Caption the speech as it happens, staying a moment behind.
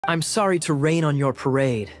I'm sorry to rain on your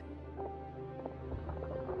parade,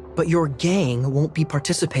 but your gang won't be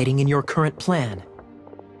participating in your current plan.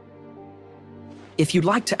 If you'd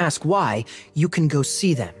like to ask why, you can go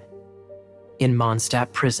see them in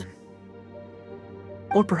Mondstadt Prison.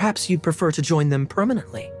 Or perhaps you'd prefer to join them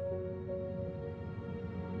permanently.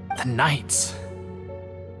 The Knights.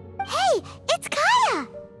 Hey, it's Kaeya!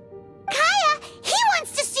 Kaeya, he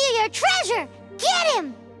wants to steal your treasure! Get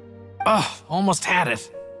him! Ugh, almost had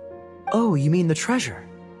it. Oh, you mean the treasure?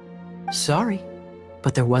 Sorry,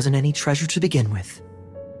 but there wasn't any treasure to begin with.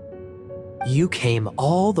 You came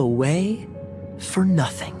all the way for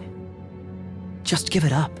nothing. Just give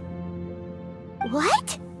it up.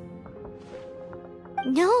 What?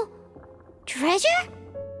 No treasure?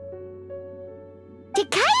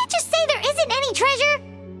 Did Kaeya just say there isn't any treasure?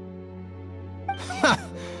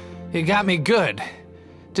 You got me good.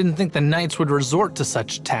 Didn't think the Knights would resort to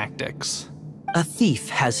such tactics. A thief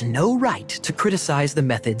has no right to criticize the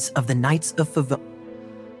methods of the Knights of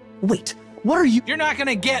Wait, what are you— You're not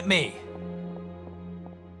gonna get me!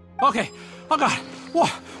 Okay, oh god,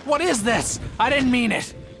 what is this? I didn't mean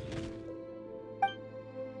it!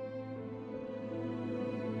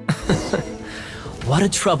 What a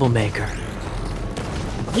troublemaker.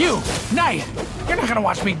 You, Knight! You're not gonna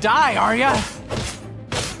watch me die, are ya?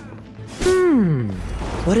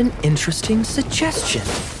 What an interesting suggestion.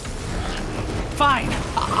 Fine,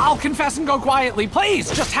 I'll confess and go quietly. Please,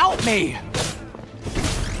 just help me!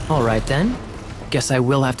 All right then. Guess I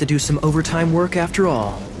will have to do some overtime work after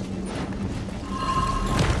all.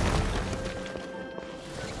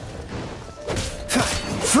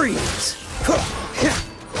 Freeze!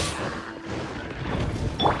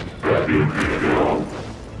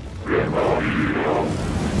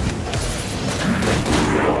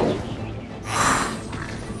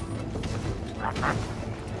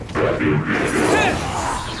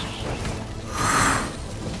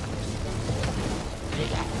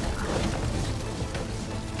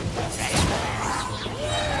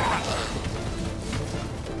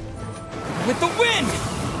 With the wind!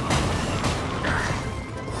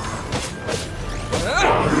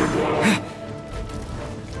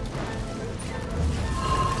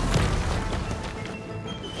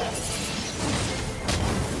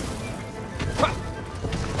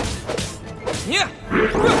 Yeah!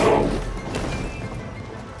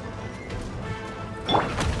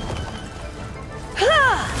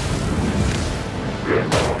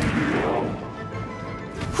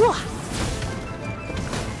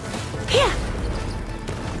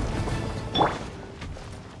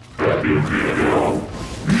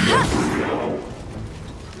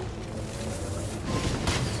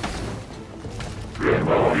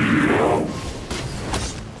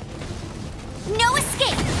 No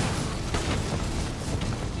escape!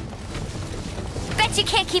 Bet you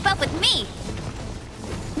can't keep up with me!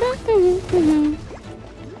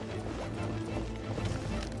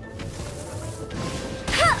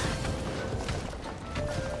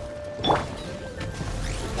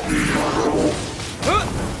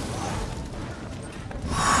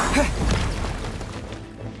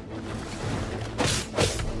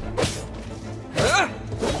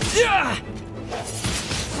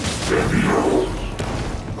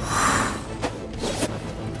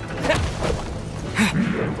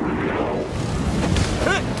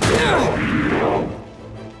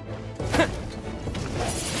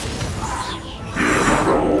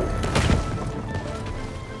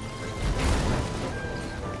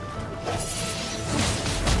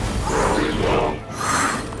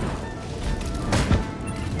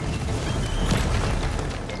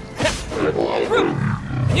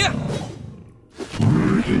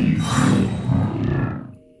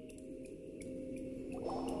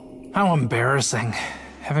 How embarrassing,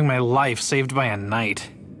 having my life saved by a knight.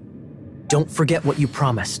 Don't forget what you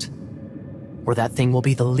promised, or that thing will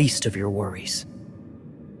be the least of your worries.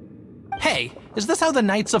 Hey, is this how the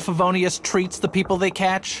Knights of Favonius treats the people they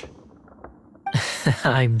catch?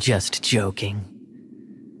 I'm just joking.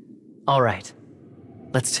 All right,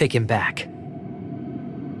 let's take him back.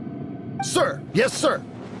 Sir! Yes, sir!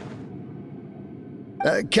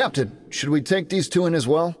 Captain, should we take these two in as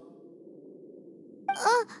well?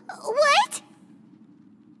 What?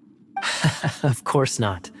 Of course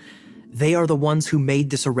not. They are the ones who made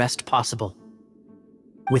this arrest possible.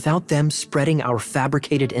 Without them spreading our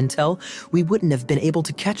fabricated intel, we wouldn't have been able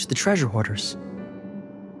to catch the treasure hoarders.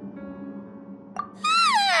 You're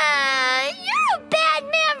a bad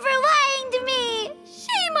man for lying to me!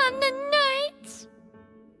 Shame on the Knights!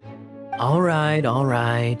 All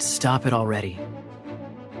right, stop it already.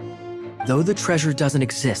 Though the treasure doesn't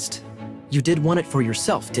exist, you did want it for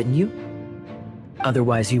yourself, didn't you?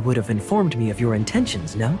 Otherwise, you would have informed me of your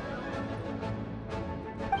intentions, no?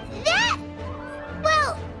 That...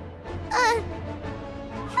 well...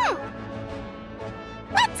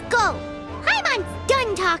 Let's go! Paimon's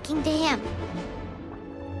done talking to him.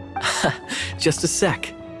 Just a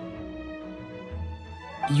sec.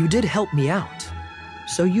 You did help me out,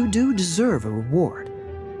 so you do deserve a reward.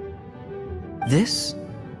 This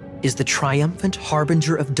is the triumphant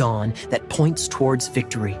harbinger of dawn that points towards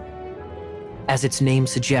victory. As its name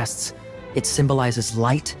suggests, it symbolizes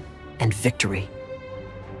light and victory.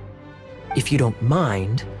 If you don't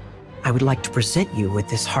mind, I would like to present you with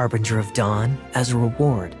this harbinger of dawn as a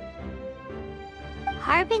reward.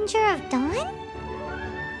 Harbinger of Dawn?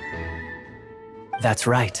 That's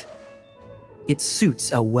right. It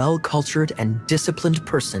suits a well-cultured and disciplined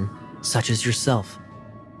person such as yourself.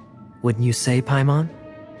 Wouldn't you say, Paimon?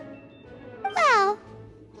 Well,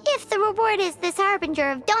 if the reward is this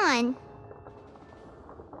Harbinger of Dawn...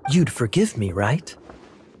 You'd forgive me, right?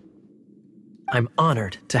 I'm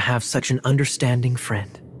honored to have such an understanding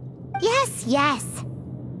friend. Yes, yes.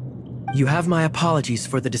 You have my apologies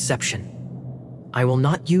for the deception. I will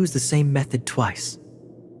not use the same method twice.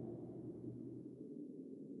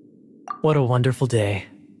 What a wonderful day.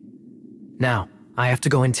 Now, I have to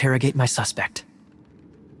go interrogate my suspect.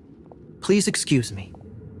 Please excuse me.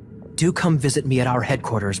 Do come visit me at our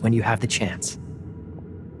headquarters when you have the chance.